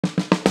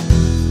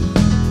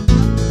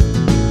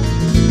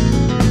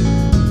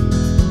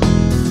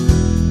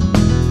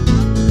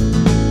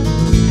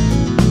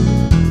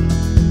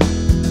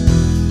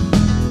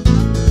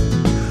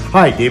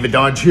Hi, David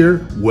Dodge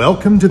here.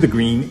 Welcome to the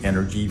Green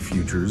Energy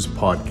Futures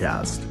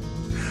podcast.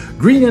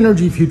 Green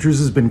Energy Futures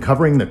has been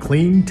covering the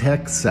clean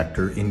tech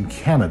sector in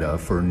Canada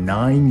for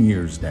 9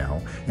 years now,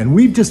 and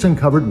we've just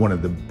uncovered one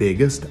of the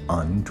biggest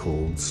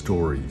untold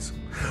stories.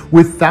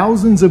 With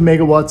thousands of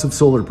megawatts of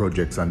solar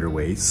projects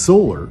underway,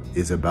 solar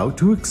is about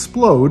to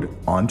explode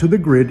onto the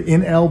grid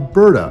in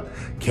Alberta,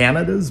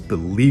 Canada's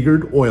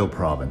beleaguered oil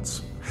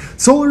province.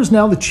 Solar is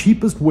now the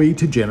cheapest way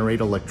to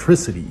generate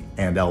electricity,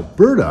 and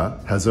Alberta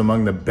has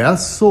among the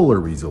best solar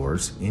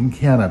resource in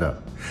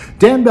Canada.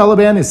 Dan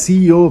Balaban is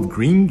CEO of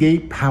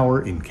Greengate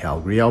Power in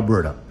Calgary,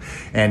 Alberta,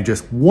 and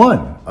just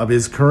one of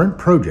his current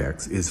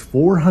projects is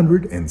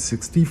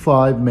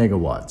 465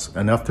 megawatts,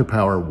 enough to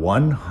power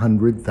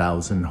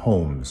 100,000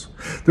 homes.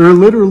 There are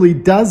literally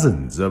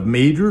dozens of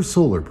major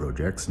solar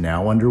projects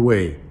now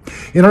underway.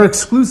 In our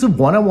exclusive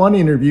one-on-one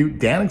interview,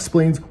 Dan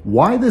explains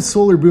why this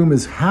solar boom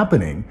is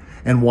happening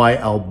and why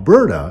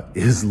Alberta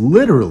is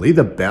literally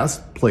the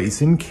best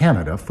place in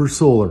Canada for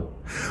solar.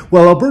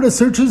 While Alberta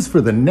searches for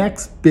the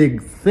next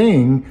big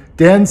thing,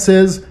 Dan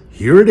says,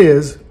 here it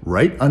is,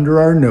 right under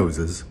our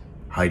noses,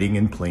 hiding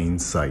in plain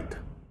sight.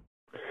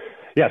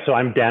 Yeah, so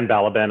I'm Dan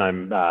Balaban.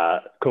 I'm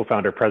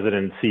co-founder,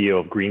 president, and CEO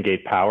of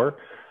Greengate Power.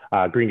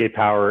 Greengate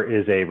Power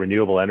is a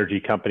renewable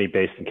energy company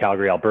based in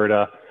Calgary,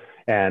 Alberta.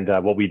 And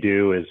what we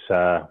do is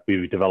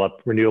we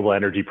develop renewable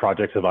energy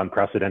projects of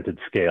unprecedented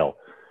scale.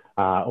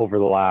 Over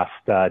the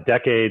last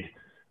decade,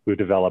 we've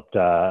developed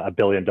 $1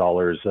 billion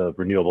of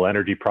renewable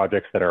energy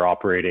projects that are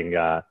operating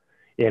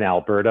in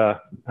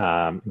Alberta,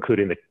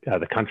 including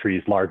the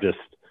country's largest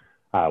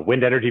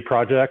wind energy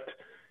project.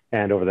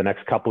 And over the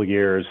next couple of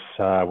years,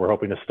 we're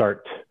hoping to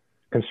start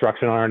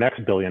construction on our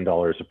next $1 billion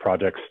of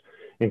projects,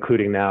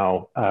 including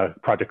now a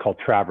project called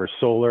Traverse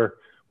Solar,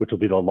 which will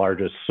be the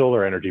largest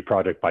solar energy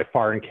project by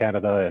far in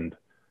Canada and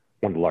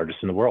one of the largest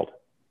in the world.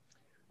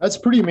 That's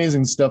pretty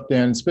amazing stuff,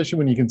 Dan, especially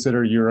when you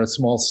consider you're a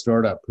small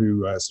startup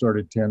who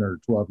started 10 or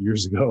 12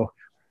 years ago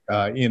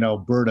in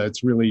Alberta.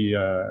 It's really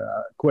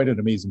quite an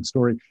amazing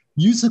story.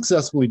 You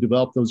successfully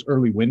developed those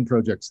early wind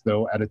projects,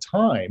 though, at a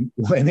time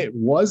when it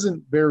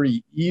wasn't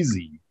very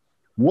easy.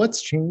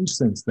 What's changed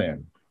since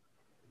then?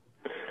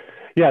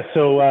 Yeah,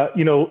 so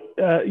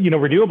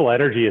renewable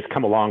energy has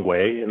come a long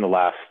way in the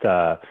last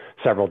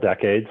several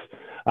decades.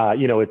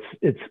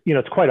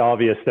 It's quite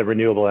obvious that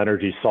renewable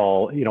energy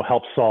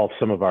helps solve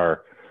some of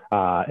our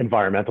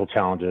environmental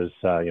challenges,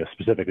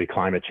 specifically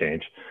climate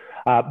change.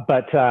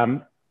 But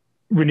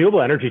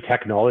renewable energy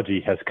technology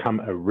has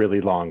come a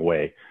really long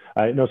way.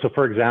 So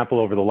for example,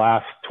 over the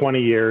last 20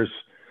 years,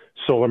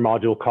 solar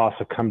module costs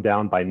have come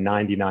down by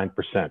 99%.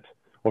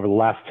 Over the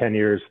last 10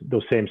 years,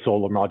 those same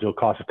solar module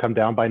costs have come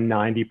down by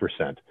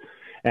 90%.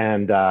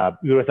 And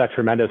with that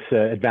tremendous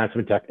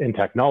advancement in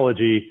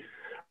technology,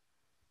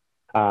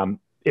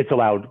 it's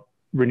allowed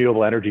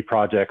renewable energy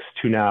projects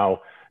to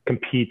now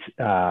compete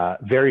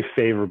very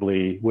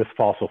favorably with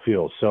fossil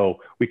fuels. So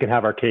we can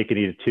have our cake and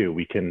eat it too.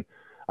 We can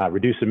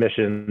reduce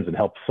emissions and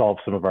help solve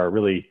some of our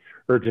really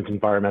urgent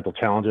environmental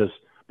challenges,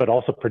 but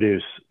also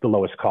produce the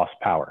lowest cost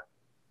power.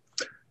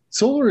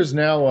 Solar is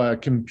now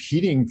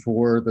competing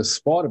for the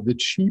spot of the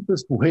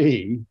cheapest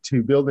way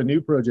to build a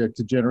new project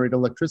to generate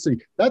electricity.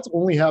 That's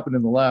only happened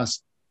in the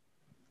last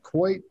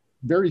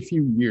very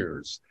few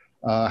years.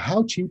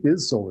 How cheap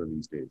is solar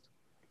these days?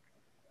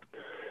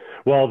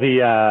 Well, the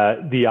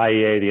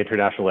IEA, the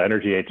International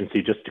Energy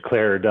Agency, just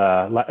declared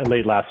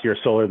late last year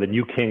solar the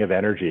new king of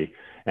energy,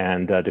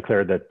 and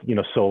declared that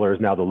solar is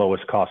now the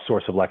lowest cost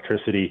source of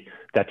electricity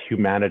that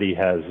humanity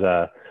has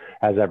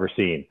ever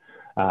seen.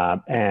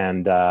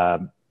 That's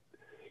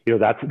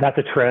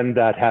a trend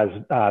that has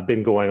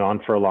been going on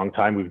for a long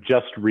time. We've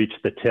just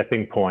reached the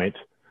tipping point.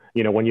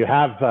 When you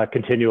have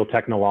continual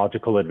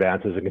technological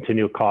advances and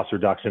continual cost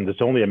reductions,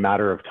 it's only a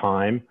matter of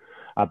time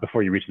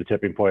before you reach the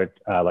tipping point.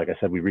 Like I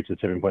said, we reached the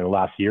tipping point in the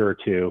last year or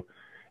two.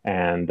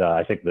 And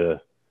I think the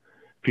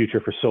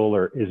future for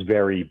solar is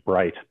very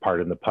bright,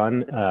 pardon the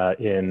pun,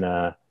 in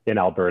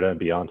Alberta and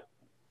beyond.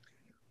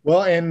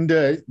 Well, and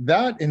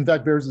that, in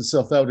fact, bears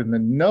itself out in the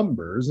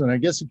numbers. And I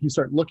guess if you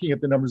start looking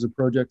at the numbers of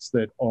projects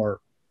that are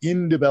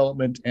in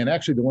development and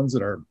actually the ones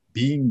that are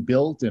being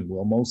built and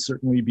will most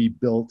certainly be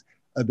built,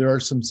 there are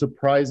some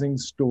surprising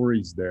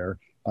stories there.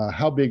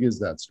 How big is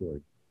that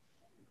story?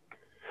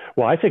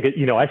 Well, I think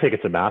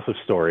it's a massive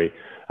story.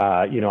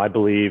 I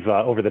believe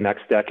over the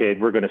next decade,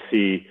 we're going to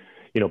see,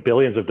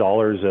 billions of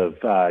dollars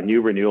of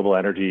new renewable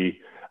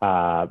energy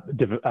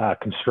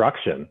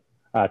construction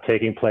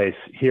taking place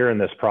here in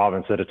this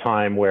province at a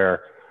time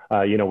where,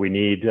 we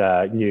need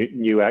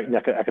new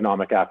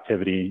economic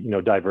activity,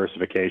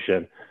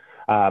 diversification.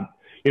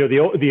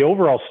 The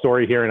overall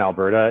story here in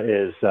Alberta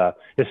is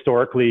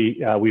historically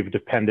we've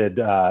depended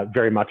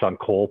very much on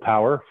coal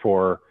power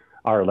for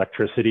our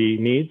electricity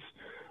needs.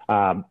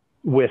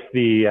 With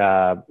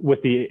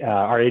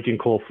our aging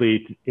coal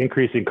fleet,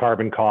 increasing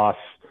carbon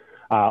costs,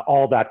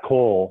 all that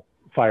coal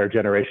fire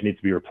generation needs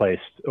to be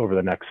replaced over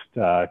the next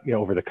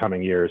over the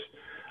coming years.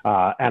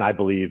 And I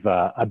believe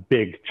a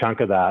big chunk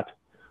of that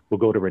will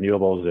go to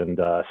renewables and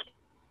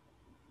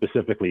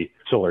specifically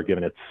solar,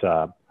 given its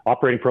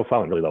operating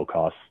profile and really low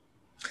costs.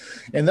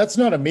 And that's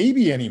not a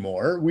maybe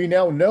anymore. We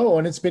now know,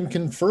 and it's been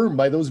confirmed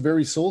by those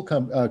very coal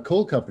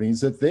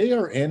companies, that they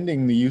are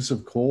ending the use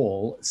of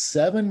coal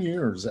 7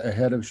 years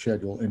ahead of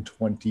schedule in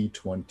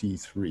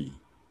 2023.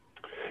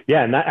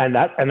 Yeah, and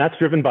that's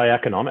driven by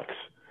economics.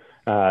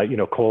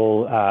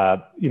 Coal,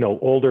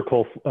 older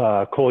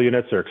coal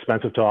units are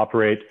expensive to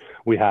operate.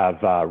 We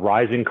have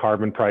rising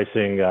carbon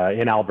pricing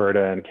in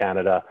Alberta and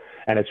Canada,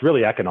 and it's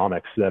really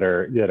economics that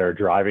are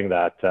driving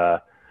that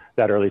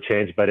early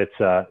change. But it's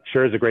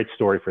sure is a great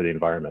story for the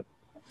environment.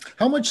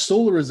 How much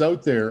solar is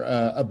out there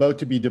about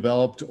to be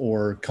developed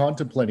or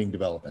contemplating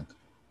development?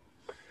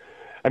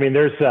 I mean,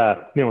 there's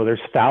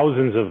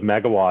thousands of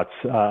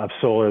megawatts of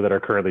solar that are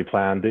currently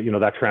planned.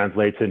 That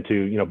translates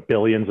into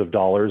billions of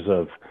dollars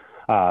of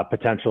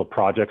potential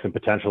projects and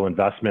potential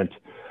investment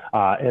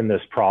in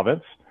this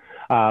province.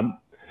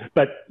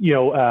 But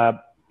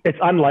it's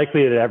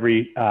unlikely that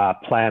every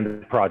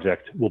planned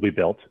project will be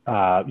built.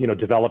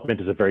 Development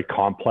is a very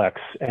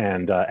complex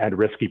and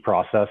risky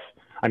process.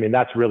 I mean,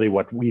 that's really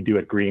what we do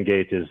at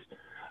Greengate is,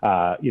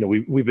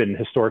 we've been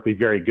historically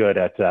very good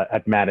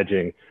at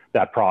managing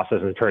that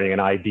process and turning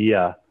an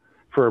idea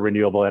for a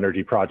renewable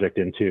energy project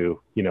into,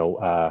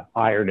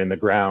 iron in the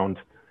ground,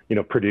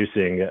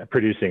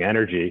 producing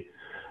energy.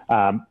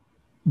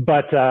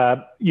 But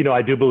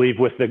I do believe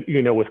with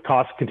with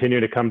costs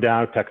continuing to come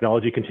down,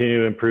 technology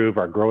continuing to improve,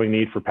 our growing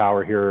need for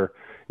power here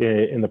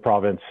in the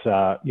province,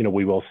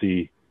 we will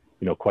see,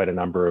 quite a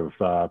number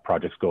of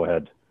projects go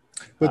ahead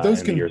in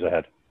the years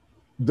ahead.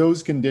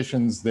 Those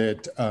conditions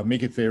that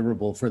make it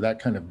favorable for that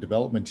kind of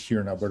development here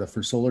in Alberta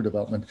for solar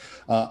development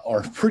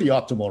are pretty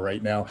optimal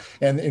right now.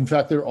 And in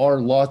fact, there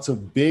are lots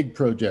of big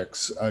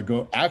projects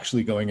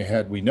actually going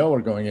ahead. We know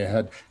are going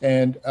ahead.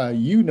 And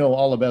you know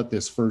all about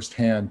this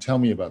firsthand. Tell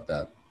me about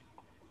that.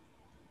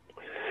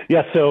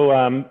 Yeah,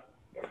 so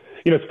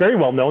it's very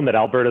well known that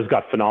Alberta's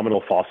got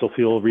phenomenal fossil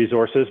fuel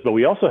resources, but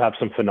we also have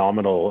some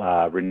phenomenal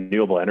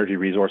renewable energy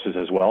resources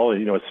as well.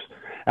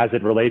 As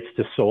it relates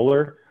to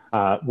solar.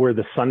 We're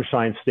the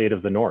sunshine state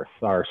of the north.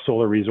 Our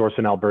solar resource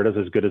in Alberta is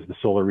as good as the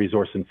solar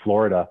resource in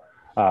Florida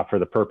for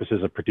the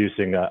purposes of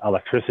producing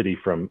electricity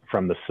from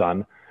the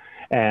sun.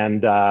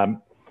 And,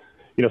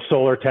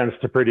 solar tends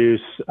to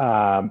produce,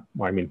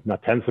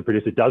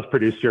 it does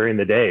produce during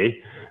the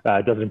day.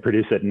 It doesn't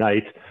produce at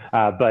night,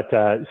 but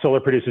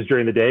solar produces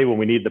during the day when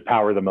we need the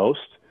power the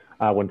most,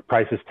 when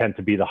prices tend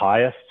to be the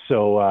highest.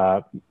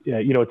 So,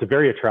 it's a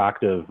very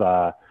attractive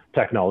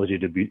technology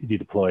to be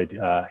deployed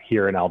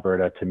here in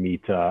Alberta to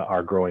meet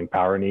our growing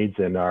power needs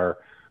and our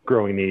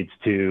growing needs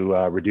to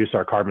reduce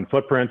our carbon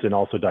footprint and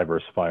also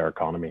diversify our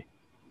economy.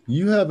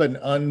 You have an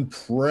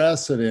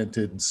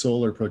unprecedented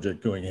solar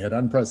project going ahead,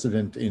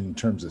 unprecedented in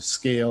terms of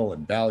scale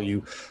and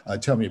value.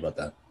 Tell me about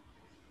that.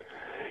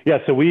 Yeah,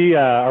 so we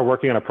are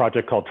working on a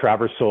project called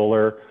Traverse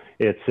Solar.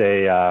 It's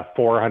a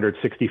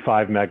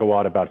 465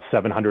 megawatt, about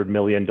 $700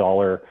 million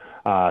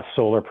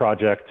solar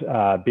project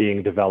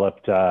being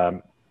developed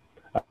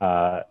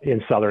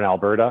in southern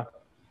Alberta,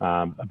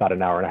 about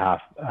an hour and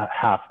a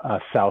half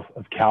south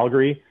of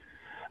Calgary.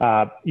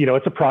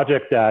 It's a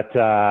project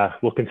that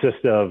will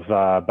consist of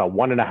about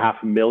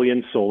 1.5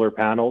 million solar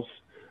panels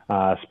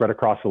spread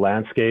across the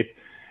landscape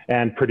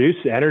and produce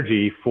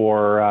energy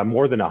for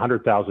more than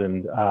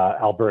 100,000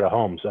 Alberta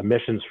homes,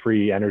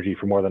 emissions-free energy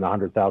for more than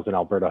 100,000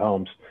 Alberta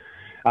homes.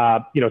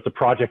 It's a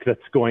project that's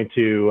going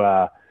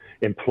to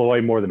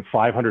employ more than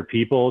 500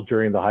 people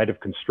during the height of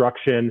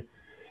construction.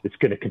 It's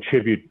going to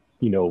contribute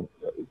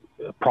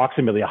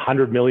approximately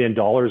 $100 million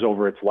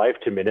over its life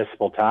to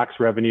municipal tax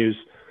revenues,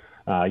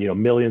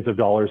 millions of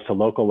dollars to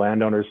local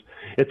landowners.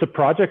 It's a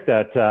project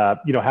that,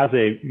 has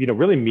a,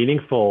 really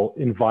meaningful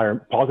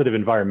positive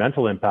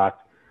environmental impact,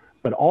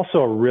 but also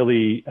a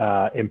really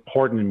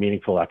important and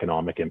meaningful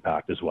economic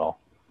impact as well.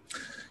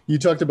 You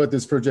talked about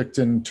this project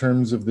in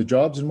terms of the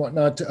jobs and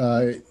whatnot.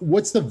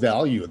 What's the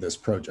value of this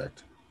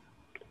project?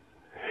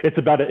 It's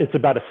about a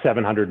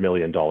 $700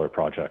 million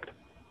project.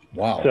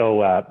 Wow.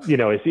 So,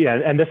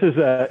 and this is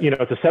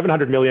it's a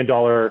 $700 million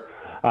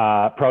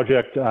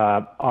project.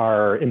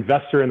 Our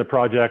investor in the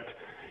project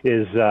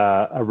is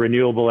a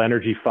renewable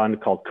energy fund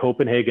called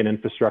Copenhagen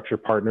Infrastructure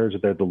Partners.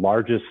 They're the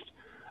largest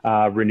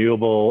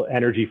renewable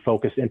energy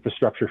focused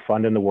infrastructure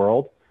fund in the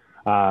world.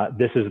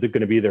 This is going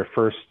to be their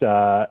first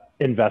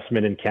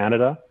investment in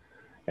Canada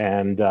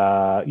and,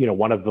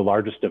 one of the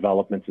largest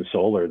developments in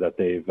solar that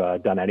they've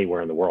done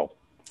anywhere in the world.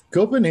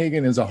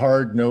 Copenhagen is a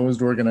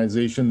hard-nosed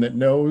organization that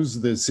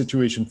knows the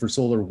situation for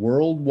solar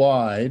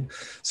worldwide.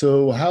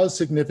 So how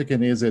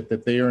significant is it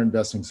that they are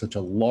investing such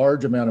a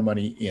large amount of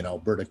money in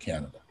Alberta,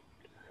 Canada?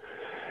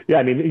 Yeah,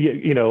 I mean,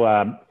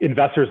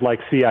 investors like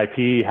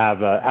CIP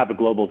have a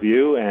global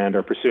view and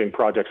are pursuing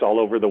projects all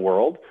over the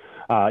world.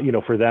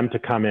 For them to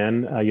come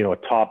in, a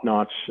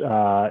top-notch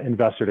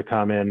investor to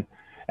come in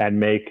and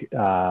make,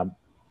 a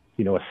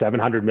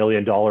 $700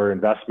 million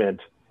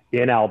investment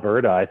in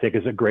Alberta, I think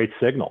is a great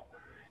signal.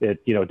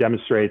 It,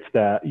 demonstrates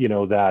that,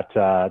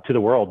 to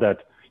the world that,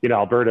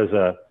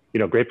 Alberta is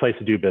great place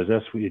to do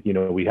business.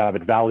 We have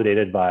it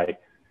validated by,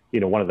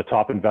 one of the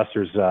top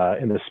investors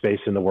in the space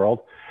in the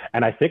world.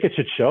 And I think it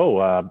should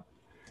show,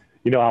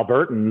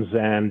 Albertans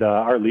and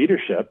our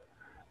leadership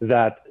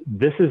that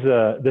this is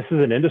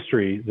an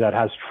industry that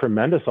has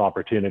tremendous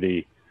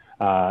opportunity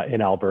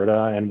in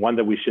Alberta, and one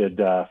that we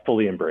should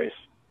fully embrace.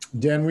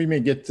 Dan, we may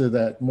get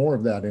to more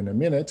of that in a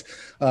minute.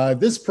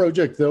 This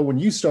project, though, when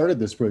you started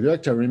this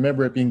project, I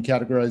remember it being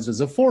categorized as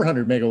a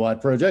 400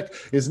 megawatt project,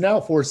 is now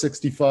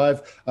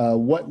 465.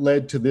 What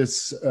led to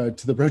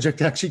to the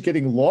project actually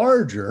getting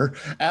larger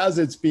as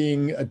it's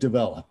being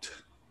developed?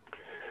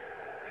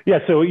 Yeah,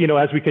 so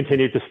as we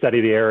continued to study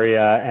the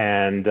area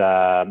and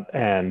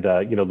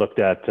looked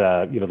at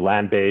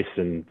land base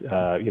and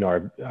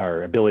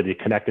our ability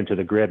to connect into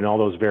the grid and all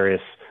those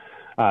various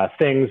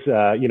things,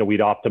 we've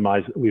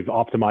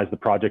optimized the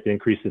project,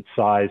 increased its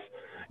size.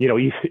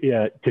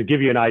 To give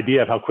you an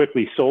idea of how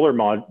quickly solar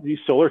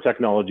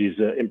technology is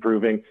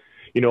improving,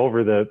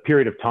 over the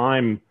period of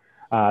time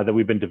that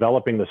we've been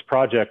developing this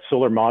project,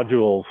 solar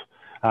modules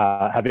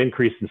have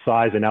increased in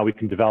size, and now we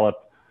can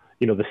develop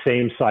the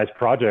same size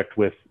project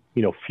with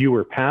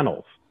fewer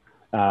panels,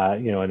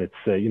 and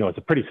it's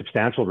a pretty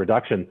substantial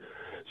reduction.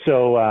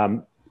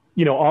 So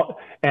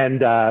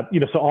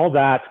so all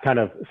that kind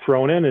of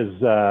thrown in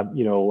is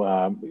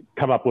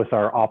come up with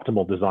our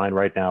optimal design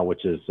right now,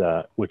 which is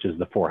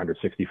the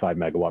 465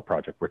 megawatt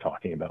project we're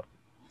talking about.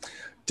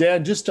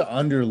 Dan, just to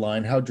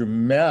underline how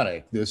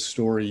dramatic this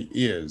story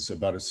is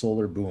about a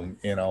solar boom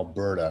in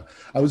Alberta,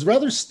 I was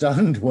rather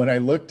stunned when I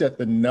looked at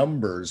the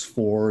numbers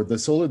for the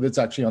solar that's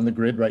actually on the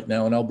grid right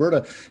now in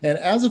Alberta. And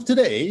as of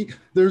today,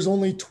 there's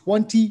only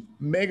 20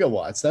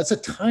 megawatts. That's a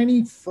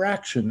tiny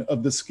fraction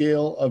of the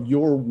scale of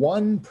your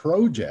one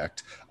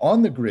project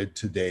on the grid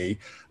today.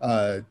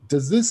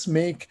 Does this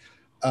make,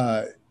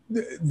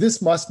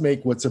 this must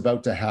make what's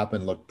about to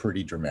happen look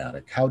pretty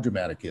dramatic? How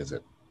dramatic is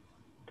it?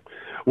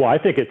 Well, I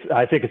think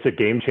it's a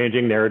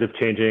game-changing,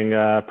 narrative-changing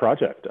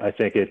project. I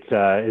think it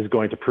is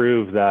going to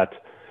prove that,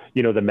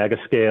 the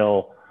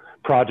mega-scale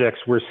projects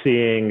we're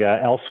seeing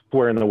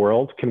elsewhere in the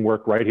world can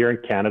work right here in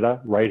Canada,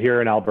 right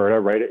here in Alberta,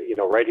 right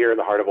here in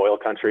the heart of oil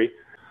country.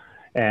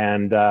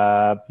 And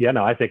I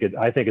think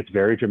it's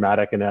very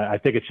dramatic, and I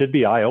think it should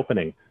be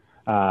eye-opening,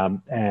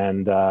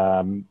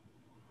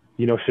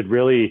 should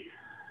really,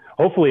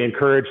 hopefully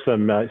encourage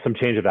some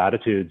change of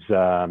attitudes,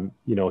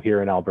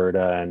 here in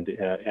Alberta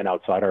and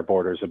outside our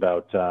borders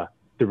about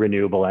the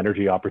renewable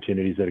energy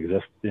opportunities that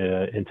exist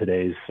in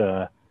today's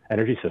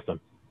energy system.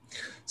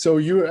 So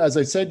as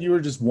I said, you were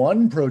just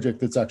one project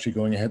that's actually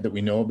going ahead that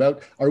we know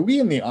about. Are we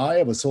in the eye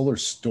of a solar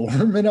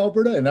storm in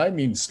Alberta? And I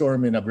mean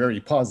storm in a very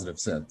positive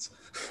sense.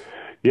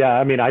 Yeah,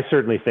 I mean, I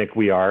certainly think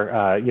we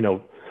are.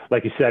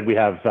 Like you said, we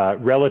have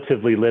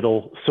relatively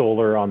little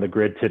solar on the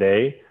grid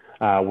today.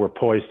 We're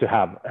poised to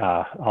have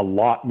a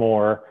lot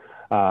more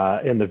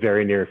in the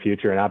very near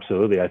future. And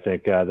absolutely, I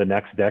think the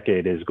next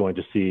decade is going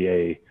to see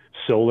a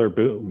solar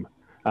boom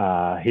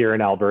here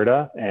in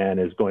Alberta, and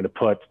is going to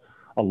put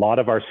a lot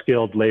of our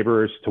skilled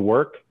laborers to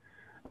work,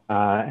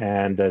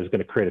 and is going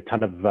to create a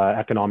ton of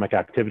economic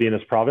activity in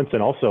this province,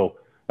 and also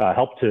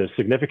help to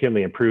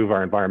significantly improve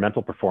our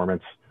environmental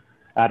performance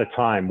at a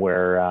time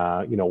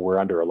where we're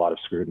under a lot of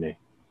scrutiny.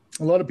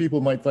 A lot of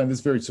people might find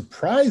this very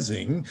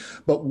surprising,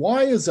 but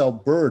why is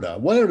Alberta?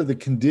 What are the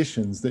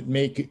conditions that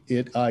make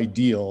it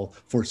ideal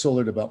for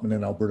solar development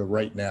in Alberta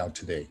right now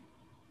today?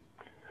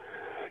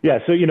 Yeah,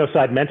 so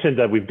I'd mentioned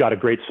that we've got a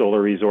great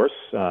solar resource,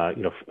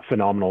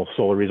 phenomenal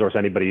solar resource.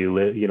 Anybody who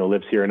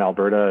lives here in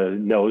Alberta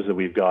knows that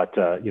we've got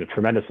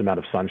tremendous amount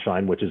of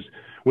sunshine, which is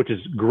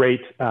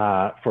great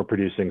for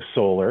producing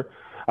solar.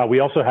 We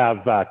also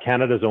have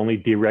Canada's only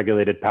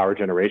deregulated power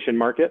generation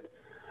market.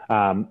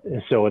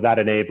 So that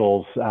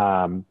enables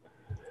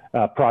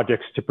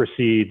projects to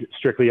proceed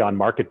strictly on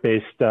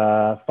market-based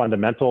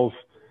fundamentals,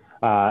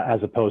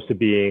 as opposed to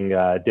being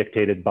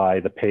dictated by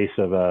the pace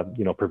of a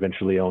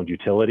provincially owned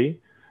utility.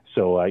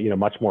 So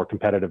much more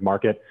competitive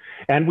market.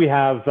 And we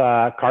have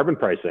carbon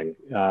pricing.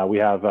 We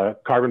have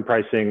carbon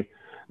pricing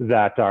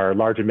that our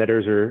large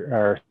emitters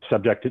are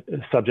subject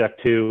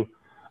to.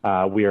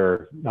 We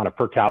are, on a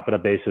per capita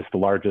basis, the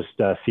largest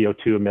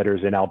CO2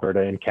 emitters in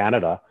Alberta and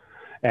Canada.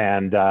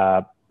 And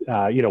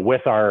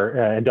with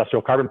our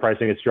industrial carbon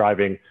pricing, it's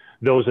driving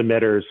those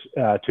emitters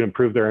to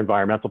improve their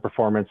environmental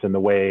performance. And the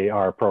way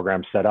our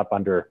program's set up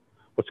under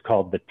what's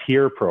called the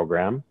TIER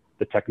program,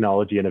 the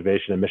Technology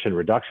Innovation Emission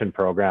Reduction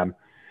Program,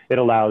 it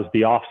allows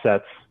the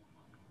offsets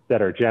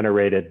that are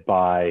generated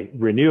by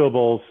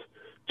renewables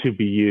to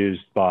be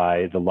used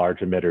by the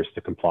large emitters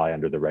to comply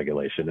under the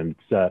regulation. And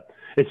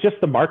it's just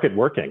the market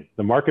working.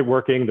 The market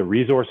working, the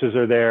resources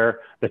are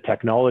there, the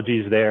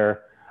technology's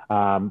there.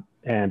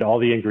 And all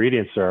the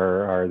ingredients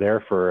are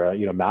there for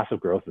massive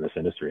growth in this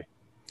industry.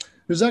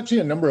 There's actually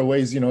a number of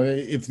ways,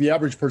 if the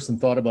average person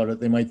thought about it,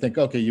 they might think,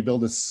 okay, you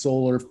build a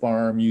solar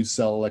farm, you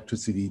sell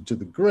electricity to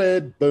the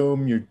grid,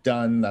 boom, you're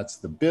done. That's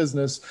the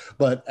business.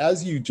 But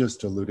as you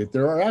just alluded,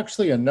 there are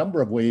actually a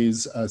number of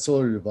ways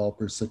solar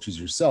developers such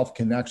as yourself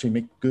can actually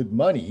make good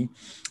money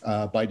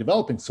by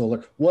developing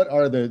solar. What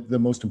are the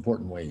most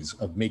important ways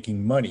of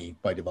making money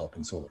by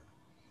developing solar?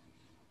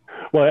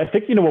 Well, I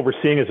think, what we're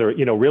seeing is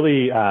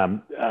really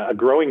a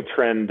growing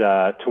trend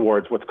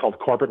towards what's called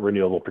corporate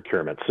renewable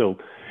procurement. So,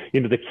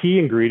 the key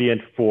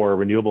ingredient for a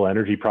renewable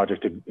energy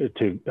project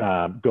to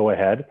go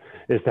ahead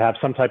is to have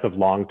some type of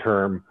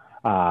long-term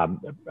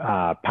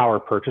power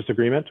purchase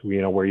agreement,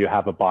 where you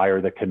have a buyer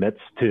that commits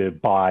to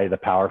buy the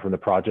power from the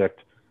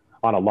project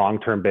on a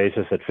long-term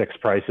basis at fixed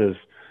prices.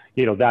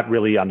 That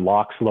really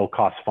unlocks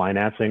low-cost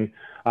financing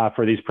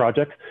for these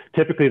projects.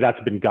 Typically,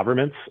 that's been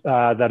governments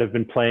that have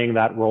been playing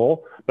that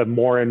role, but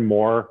more and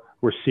more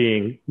we're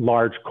seeing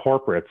large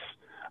corporates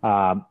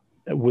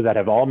that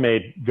have all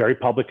made very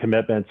public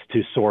commitments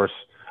to source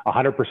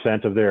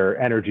 100% of their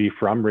energy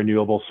from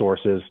renewable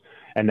sources.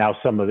 And now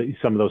some of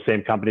those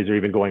same companies are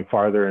even going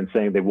farther and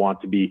saying they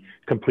want to be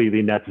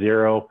completely net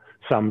zero.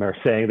 Some are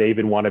saying they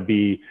even want to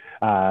be,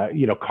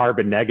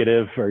 carbon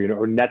negative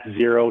or net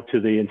zero to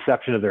the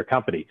inception of their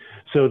company.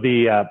 So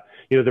the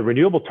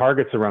renewable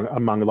targets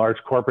among large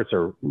corporates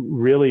are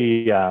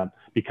really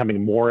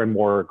becoming more and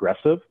more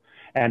aggressive.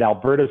 And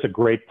Alberta is a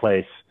great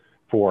place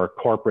for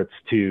corporates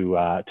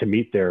to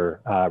meet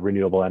their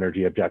renewable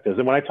energy objectives.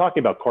 And when I'm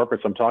talking about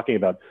corporates, I'm talking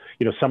about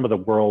some of the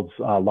world's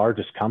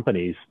largest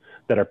companies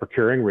that are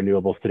procuring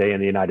renewables today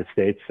in the United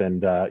States,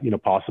 and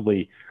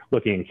possibly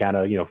looking in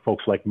Canada.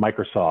 Folks like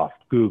Microsoft,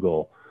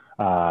 Google,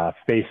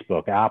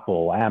 Facebook,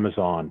 Apple,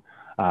 Amazon.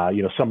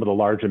 Some of the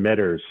large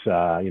emitters,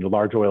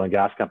 large oil and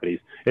gas companies.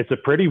 It's a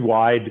pretty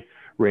wide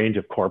range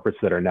of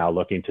corporates that are now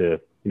looking to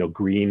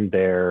green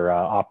their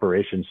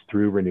operations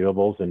through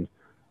renewables, and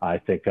I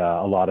think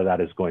a lot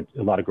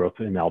of growth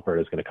in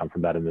Alberta is going to come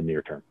from that in the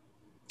near term.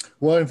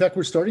 Well, in fact,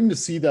 we're starting to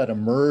see that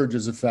emerge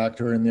as a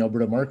factor in the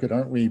Alberta market,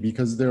 aren't we?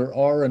 Because there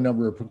are a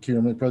number of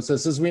procurement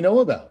processes we know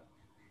about.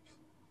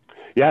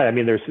 Yeah, I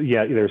mean, there's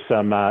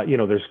some,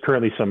 there's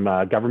currently some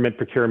government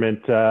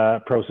procurement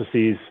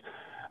processes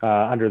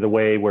under the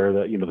way where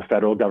the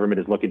federal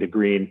government is looking to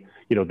green,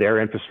 their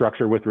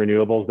infrastructure with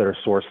renewables that are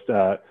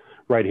sourced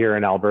right here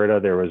in Alberta.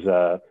 There was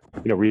a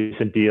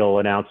recent deal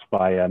announced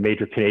by a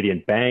major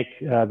Canadian bank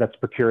that's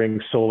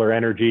procuring solar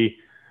energy,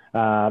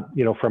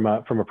 from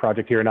a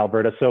project here in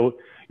Alberta. So,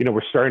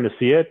 we're starting to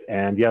see it,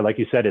 and yeah, like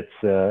you said,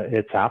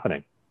 it's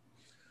happening.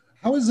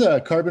 How does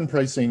carbon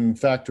pricing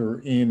factor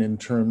in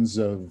terms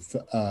of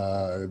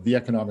the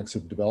economics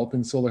of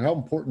developing solar? How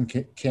important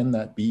can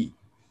that be?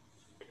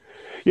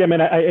 Yeah, I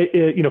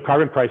mean,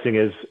 carbon pricing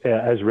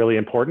is really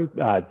important.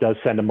 It does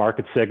send a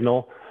market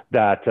signal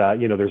that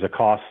there's a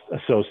cost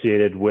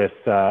associated with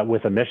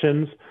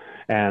emissions,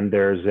 and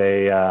there's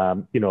a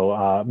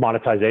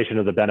monetization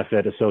of the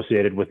benefit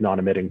associated with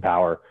non-emitting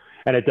power,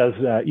 and it does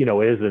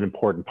is an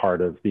important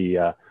part of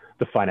the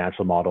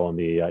financial model and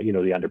the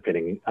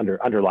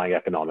underlying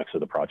economics of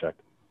the project.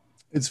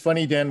 It's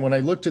funny, Dan, when I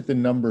looked at the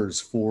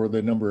numbers for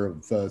the number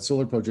of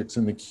solar projects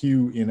in the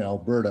queue in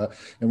Alberta,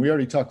 and we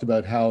already talked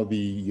about how the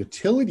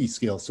utility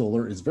scale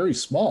solar is very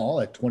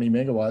small at 20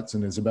 megawatts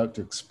and is about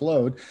to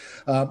explode.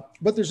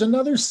 But there's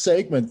another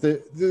segment.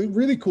 The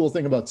really cool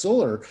thing about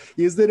solar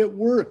is that it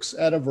works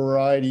at a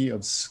variety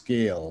of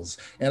scales.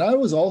 And I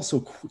was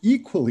also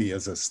equally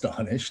as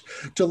astonished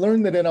to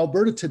learn that in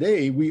Alberta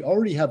today, we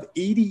already have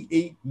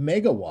 88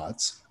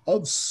 megawatts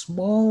of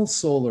small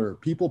solar,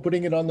 people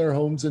putting it on their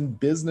homes and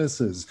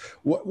businesses.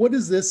 What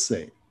does this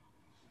say?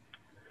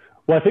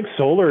 Well, I think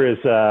solar is,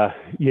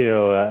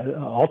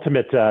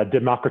 ultimate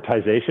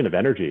democratization of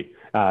energy.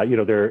 Like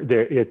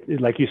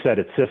you said,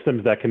 it's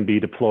systems that can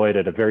be deployed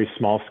at a very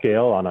small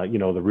scale on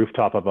the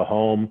rooftop of a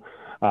home,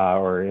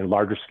 or in a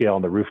larger scale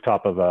on the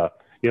rooftop of a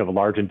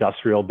large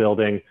industrial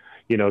building,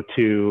 to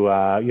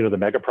the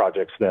mega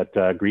projects that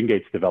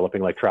Greengate's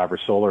developing, like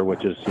Traverse Solar,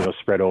 which is,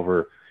 spread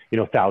over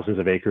thousands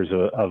of acres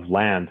of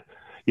land.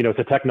 It's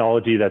a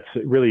technology that's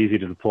really easy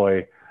to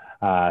deploy,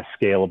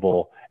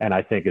 scalable, and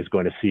I think is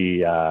going to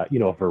see, a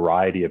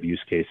variety of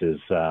use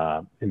cases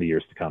in the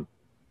years to come.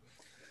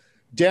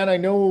 Dan, I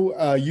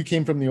know you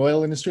came from the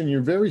oil industry and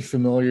you're very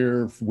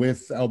familiar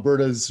with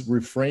Alberta's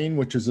refrain,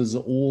 which is as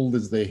old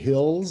as the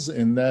hills,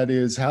 and that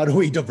is, how do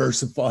we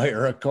diversify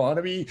our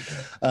economy?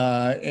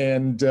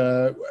 And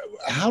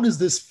how does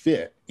this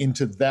fit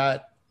into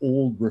that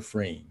old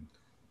refrain?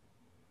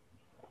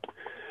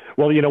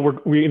 Well,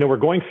 we're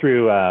going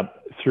through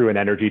an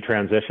energy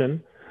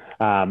transition,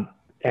 and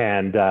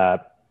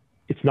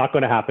it's not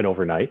going to happen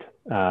overnight.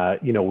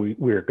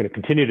 We're going to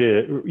continue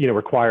to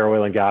require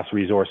oil and gas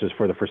resources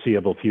for the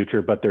foreseeable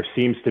future, but there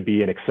seems to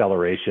be an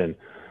acceleration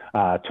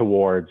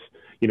towards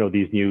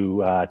these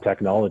new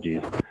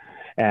technologies,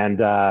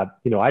 and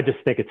I just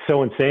think it's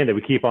so insane that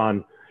we keep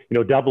on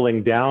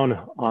doubling down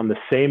on the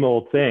same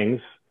old things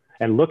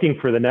and looking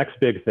for the next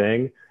big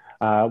thing.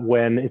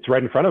 When it's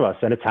right in front of us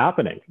and it's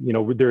happening.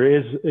 There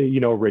is,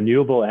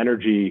 renewable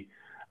energy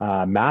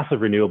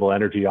massive renewable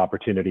energy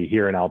opportunity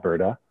here in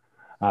Alberta.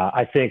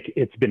 I think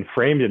it's been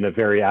framed in a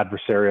very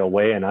adversarial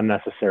way and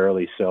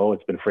unnecessarily so.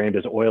 It's been framed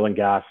as oil and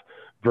gas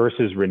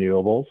versus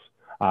renewables,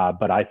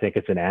 but I think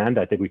it's an and.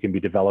 I think we can be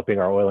developing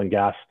our oil and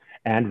gas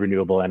and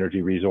renewable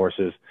energy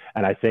resources,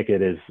 and I think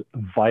it is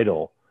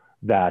vital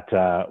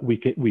that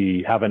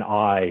we have an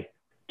eye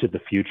to the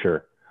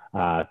future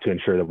to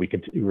ensure that we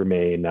can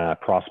remain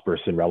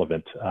prosperous and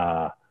relevant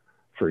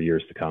for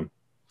years to come.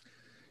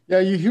 Yeah,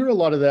 you hear a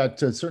lot of that,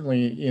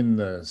 certainly in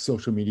the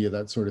social media,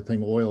 that sort of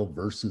thing, oil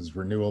versus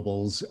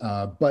renewables.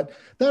 But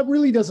that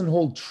really doesn't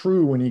hold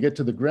true when you get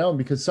to the ground,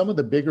 because some of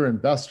the bigger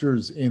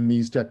investors in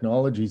these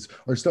technologies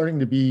are starting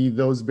to be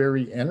those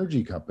very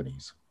energy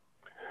companies.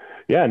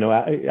 Yeah, no,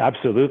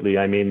 absolutely.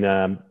 I mean,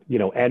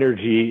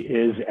 energy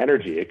is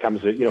energy. It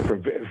comes,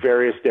 from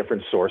various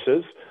different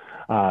sources.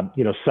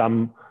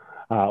 Some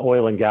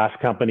oil and gas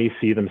companies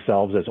see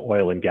themselves as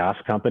oil and gas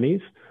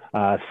companies.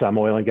 Some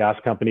oil and gas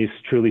companies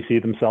truly see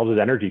themselves as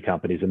energy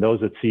companies, and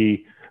those that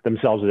see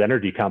themselves as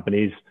energy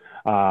companies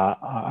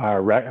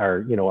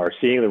are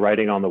seeing the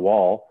writing on the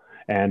wall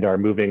and are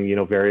moving,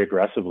 very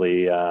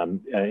aggressively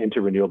into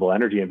renewable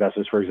energy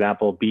investments. For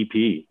example,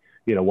 BP,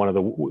 one of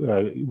the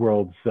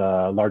world's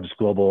largest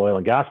global oil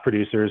and gas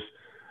producers,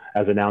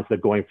 has announced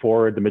that going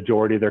forward, the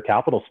majority of their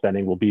capital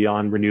spending will be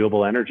on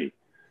renewable energy.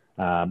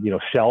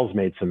 Shell's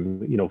made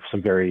some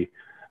very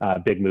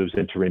big moves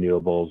into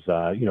renewables.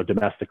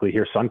 Domestically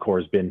here,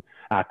 Suncor has been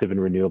active in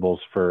renewables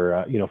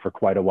for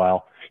quite a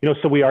while.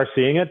 So we are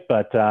seeing it,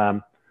 but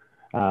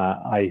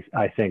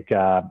I think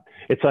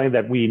it's something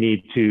that we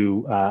need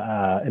to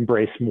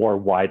embrace more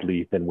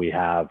widely than we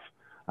have.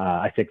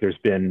 I think there's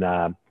been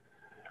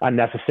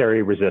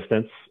unnecessary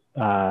resistance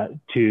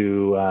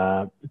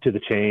to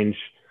the change,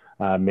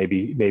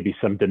 maybe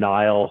some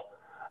denial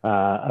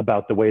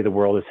about the way the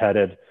world is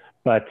headed.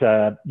 But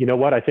you know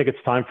what? I think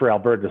it's time for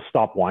Alberta to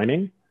stop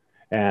whining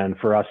and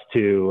for us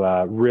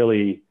to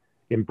really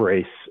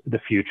embrace the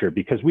future,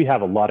 because we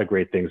have a lot of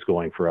great things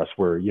going for us.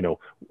 We're,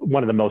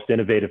 one of the most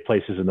innovative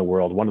places in the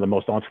world, one of the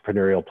most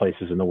entrepreneurial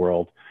places in the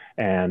world.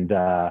 And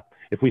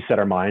if we set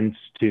our minds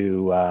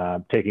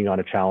to taking on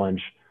a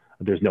challenge,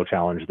 there's no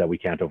challenge that we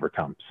can't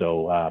overcome.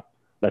 So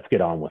let's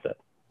get on with it.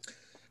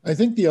 I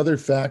think the other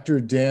factor,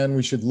 Dan,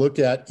 we should look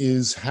at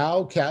is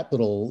how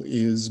capital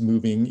is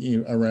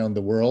moving around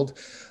the world.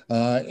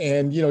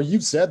 And,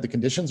 you've said the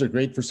conditions are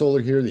great for solar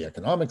here. The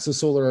economics of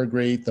solar are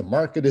great. The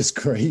market is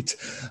great.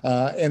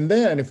 And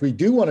then if we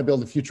do want to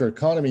build a future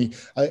economy,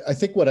 I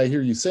think what I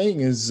hear you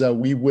saying is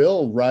we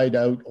will ride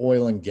out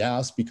oil and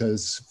gas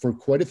for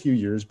quite a few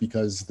years,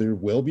 because there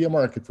will be a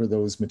market for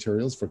those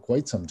materials for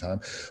quite some time.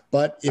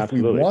 But if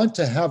Absolutely. We want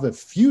to have a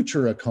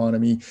future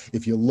economy,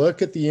 if you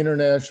look at the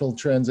international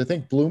trends, I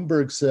think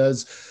Bloomberg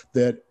says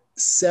that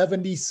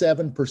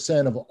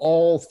 77% of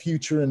all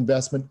future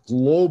investment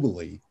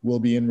globally will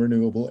be in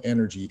renewable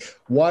energy.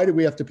 Why do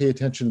we have to pay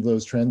attention to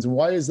those trends? And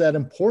why is that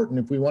important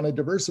if we want to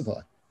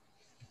diversify?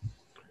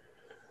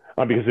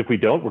 Because if we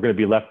don't, we're going to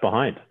be left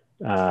behind.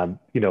 Like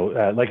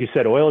you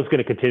said, oil and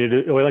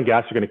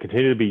gas are going to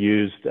continue to be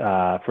used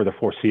for the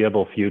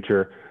foreseeable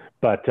future.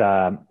 But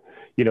the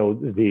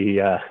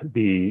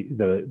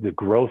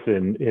growth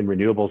in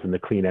renewables in the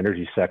clean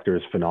energy sector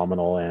is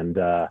phenomenal, and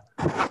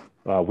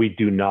we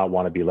do not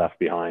want to be left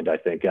behind. I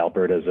think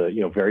Alberta is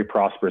a very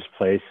prosperous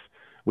place.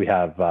 We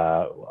have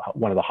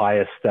one of the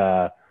highest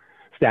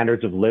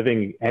standards of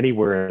living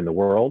anywhere in the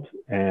world,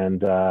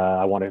 and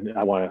I want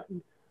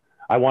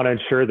to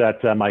ensure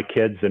that my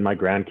kids and my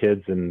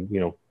grandkids and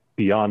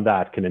beyond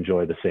that can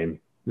enjoy the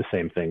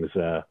same things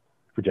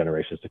for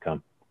generations to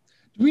come.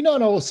 Do we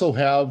not also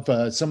have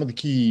some of the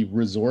key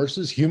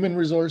resources, human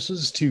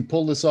resources, to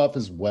pull this off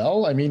as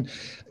well? I mean,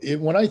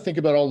 when I think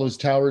about all those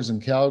towers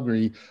in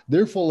Calgary,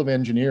 they're full of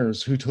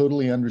engineers who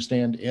totally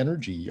understand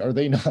energy. Are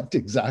they not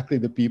exactly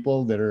the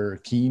people that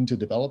are keen to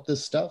develop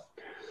this stuff?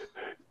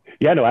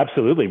 Yeah, no,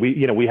 absolutely.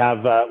 We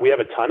have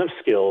a ton of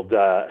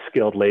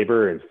skilled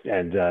labor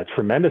and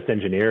tremendous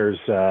engineers,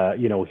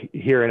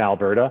 here in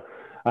Alberta.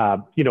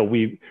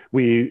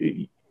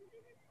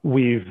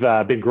 We've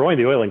been growing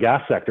the oil and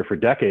gas sector for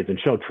decades and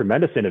shown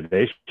tremendous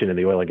innovation in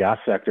the oil and gas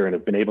sector, and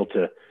have been able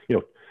to,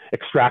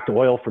 extract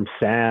oil from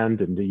sand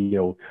and,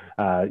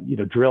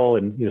 drill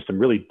in, some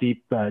really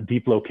deep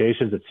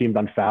locations that seemed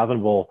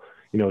unfathomable,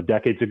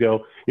 decades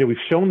ago. We've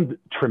shown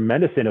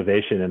tremendous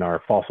innovation in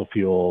our fossil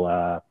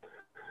fuel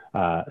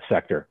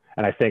sector.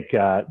 And I think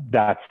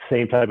that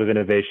same type of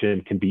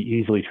innovation can be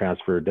easily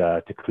transferred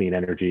to clean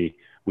energy.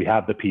 We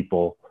have the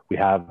people, we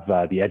have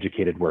the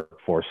educated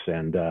workforce,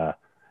 and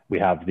we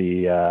have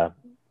the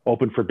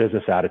open for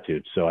business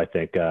attitude. So I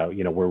think,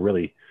 we're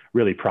really,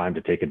 really primed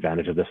to take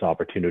advantage of this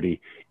opportunity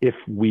if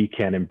we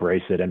can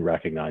embrace it and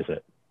recognize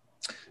it.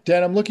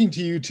 Dan, I'm looking to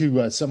you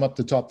to sum up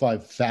the top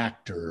 5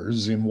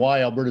 factors in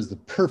why Alberta is the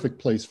perfect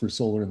place for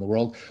solar in the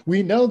world.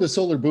 We know the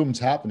solar boom's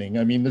happening.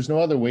 I mean, there's no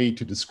other way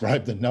to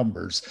describe the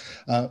numbers.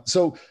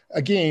 So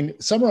again,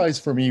 summarize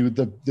for me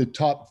the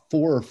top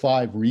 4 or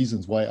 5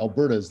 reasons why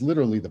Alberta is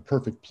literally the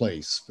perfect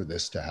place for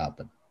this to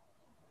happen.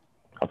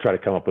 I'll try to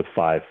come up with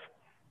five.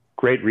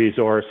 Great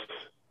resource,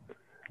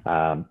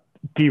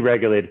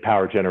 deregulated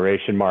power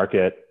generation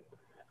market,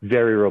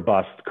 very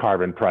robust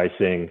carbon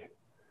pricing,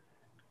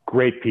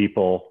 great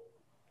people,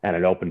 and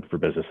an open for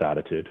business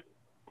attitude.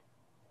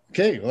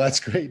 Okay, well, that's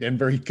great and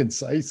very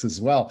concise as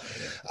well.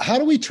 How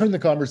do we turn the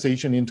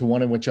conversation into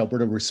one in which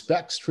Alberta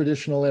respects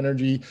traditional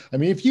energy? I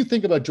mean, if you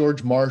think about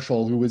George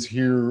Marshall, who was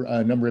here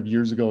a number of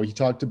years ago, he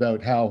talked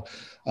about how,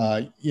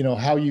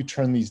 how you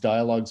turn these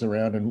dialogues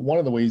around. And one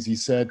of the ways he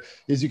said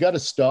is you got to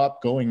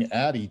stop going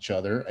at each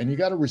other and you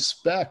got to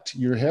respect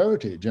your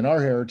heritage. And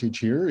our heritage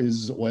here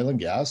is oil and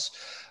gas.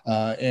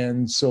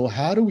 And so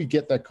how do we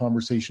get that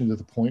conversation to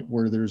the point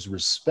where there's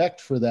respect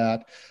for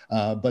that,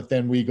 but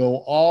then we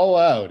go all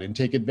out and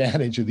take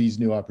advantage of these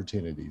new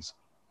opportunities?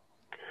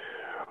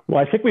 Well,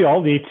 I think we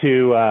all need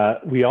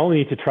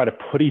to try to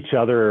put each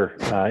other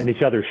in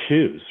each other's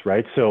shoes,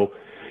 right? So,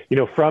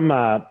 from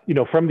the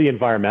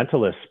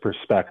environmentalist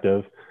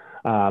perspective,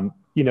 there's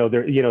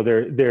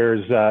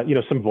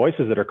some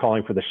voices that are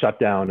calling for the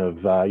shutdown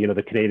of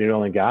the Canadian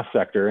oil and gas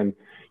sector, and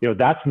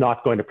that's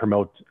not going to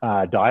promote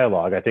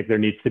dialogue. I think there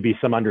needs to be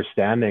some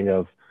understanding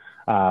of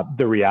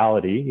the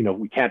reality.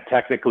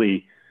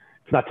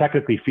 It's not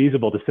technically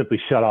feasible to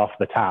simply shut off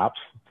the taps.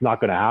 It's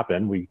not going to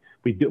happen. We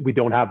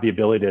don't have the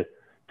ability to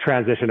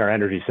transition our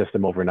energy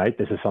system overnight.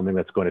 This is something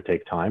that's going to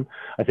take time.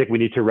 I think we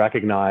need to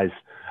recognize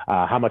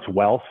how much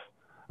wealth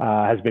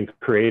has been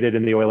created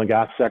in the oil and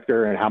gas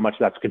sector and how much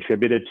that's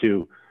contributed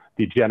to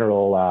the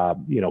general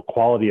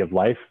quality of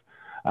life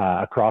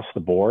across the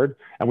board.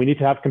 And we need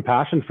to have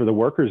compassion for the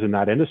workers in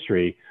that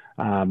industry,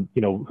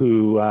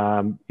 who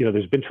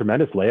there's been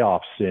tremendous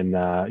layoffs in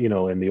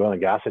the oil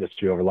and gas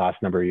industry over the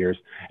last number of years.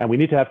 And we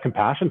need to have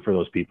compassion for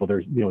those people.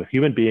 They're,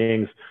 human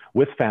beings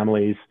with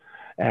families.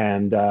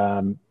 And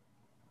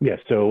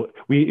so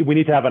we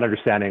need to have an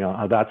understanding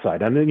on that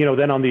side. And then,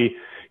 then on the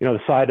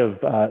side of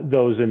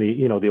those in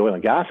the oil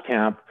and gas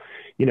camp,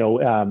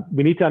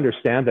 we need to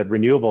understand that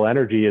renewable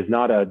energy is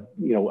not a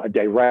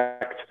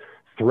direct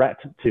threat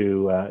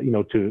to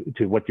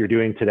what you're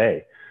doing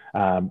today.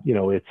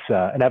 It's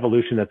an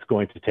evolution that's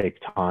going to take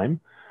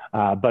time,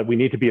 but we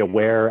need to be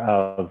aware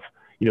of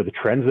the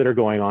trends that are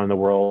going on in the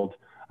world.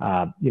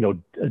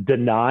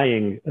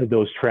 Denying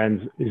those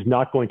trends is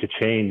not going to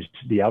change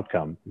the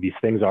outcome. These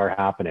things are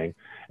happening,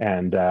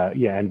 and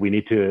we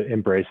need to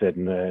embrace it.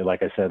 And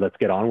like I said, let's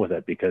get on with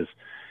it, because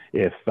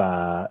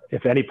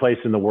if any place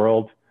in the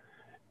world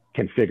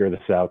can figure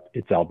this out,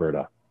 it's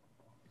Alberta.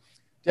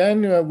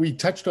 Dan, we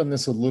touched on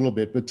this a little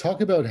bit, but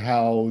talk about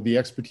how the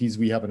expertise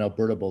we have in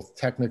Alberta, both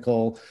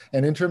technical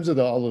and in terms of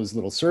all those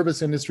little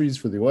service industries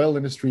for the oil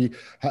industry,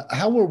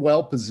 how we're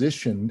well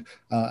positioned,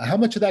 how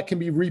much of that can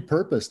be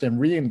repurposed and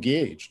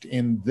re-engaged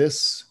in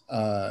this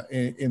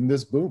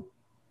boom.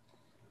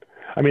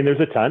 I mean, there's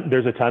a ton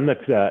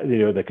that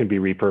that can be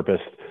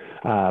repurposed,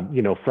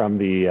 from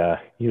the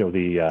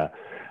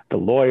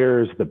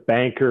lawyers, the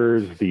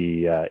bankers,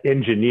 the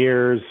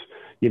engineers,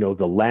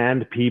 the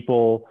land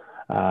people.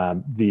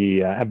 And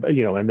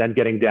then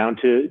getting down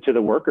to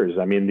the workers.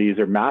 I mean, these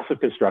are massive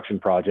construction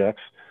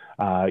projects,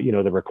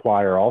 that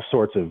require all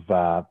sorts of,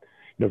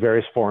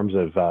 various forms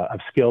of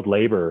skilled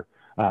labor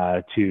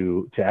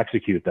to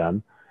execute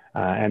them.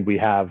 And we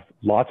have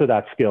lots of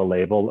that skilled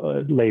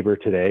labor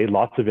today.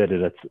 Lots of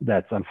it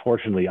that's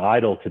unfortunately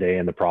idle today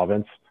in the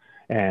province,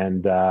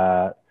 and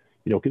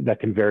that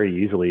can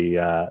very easily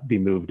be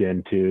moved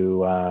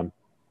into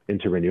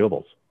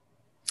renewables.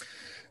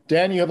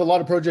 Dan, you have a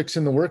lot of projects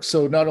in the works.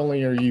 So not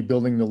only are you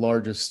building the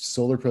largest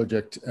solar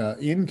project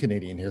in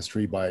Canadian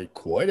history by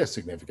quite a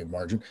significant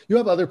margin, you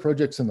have other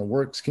projects in the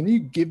works. Can you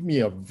give me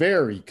a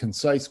very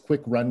concise,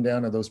 quick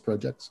rundown of those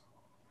projects?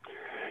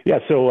 Yeah,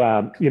 so,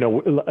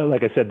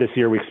 like I said, this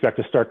year we expect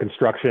to start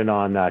construction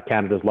on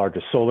Canada's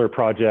largest solar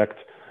project.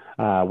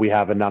 We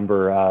have a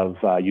number of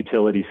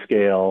utility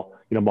scale,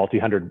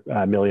 multi-hundred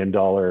 $100 million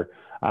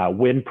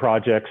wind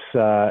projects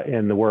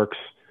in the works.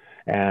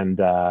 And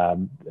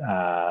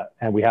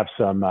we have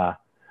some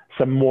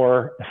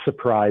more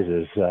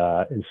surprises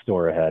in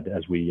store ahead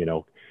as we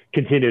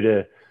continue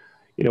to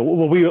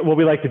what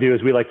we like to do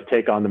is we like to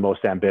take on the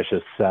most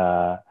ambitious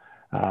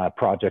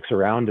projects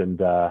around, and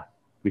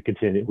we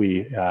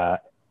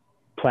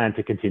plan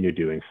to continue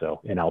doing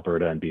so in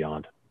Alberta and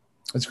beyond.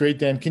 That's great,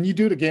 Dan. Can you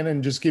do it again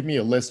and just give me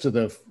a list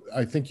of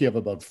I think you have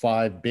about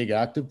 5 big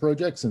active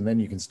projects, and then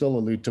you can still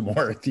allude to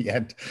more at the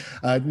end.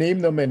 Name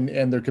them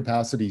and their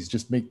capacities.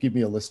 Just give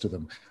me a list of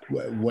them,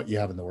 what you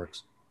have in the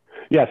works.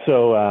 Yeah,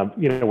 so,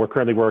 we're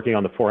currently working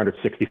on the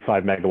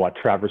 465 megawatt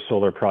Traverse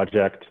Solar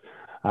project.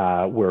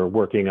 We're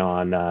working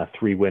on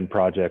 3 wind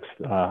projects,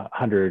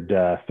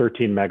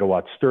 113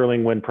 megawatt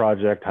Sterling wind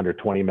project,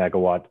 120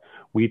 megawatt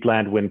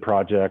Wheatland wind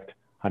project,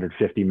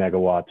 150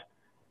 megawatt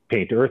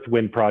Paint Earth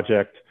wind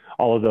project.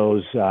 All of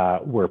those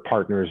we're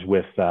partners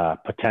with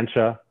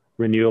Potentia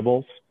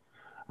Renewables.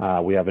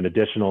 We have an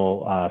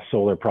additional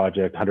solar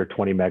project,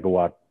 120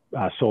 megawatt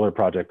solar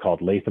project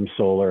called Latham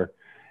Solar.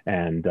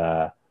 And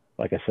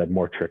like I said,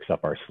 more tricks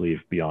up our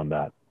sleeve beyond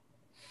that.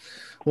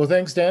 Well,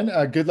 thanks, Dan.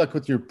 Good luck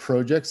with your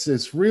projects.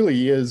 This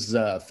really is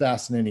a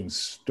fascinating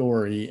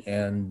story,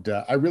 and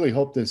I really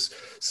hope this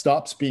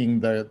stops being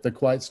the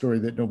quiet story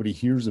that nobody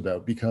hears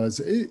about,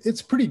 because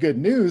it's pretty good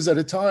news at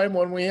a time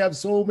when we have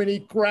so many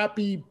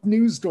crappy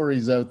news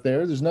stories out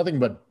there. There's nothing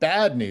but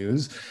bad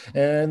news,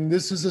 and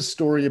this is a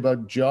story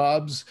about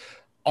jobs,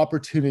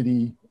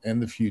 opportunity,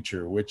 and the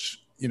future,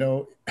 which,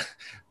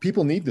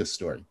 people need this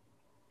story.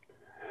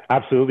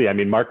 Absolutely. I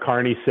mean, Mark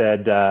Carney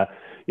said,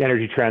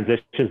 energy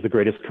transition is the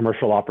greatest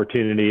commercial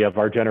opportunity of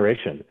our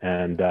generation.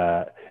 And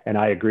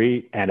I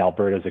agree. And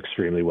Alberta is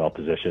extremely well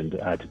positioned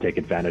to take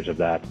advantage of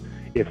that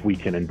if we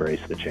can embrace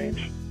the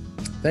change.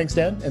 Thanks,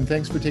 Dan. And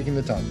thanks for taking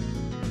the time.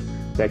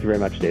 Thank you very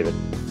much, David.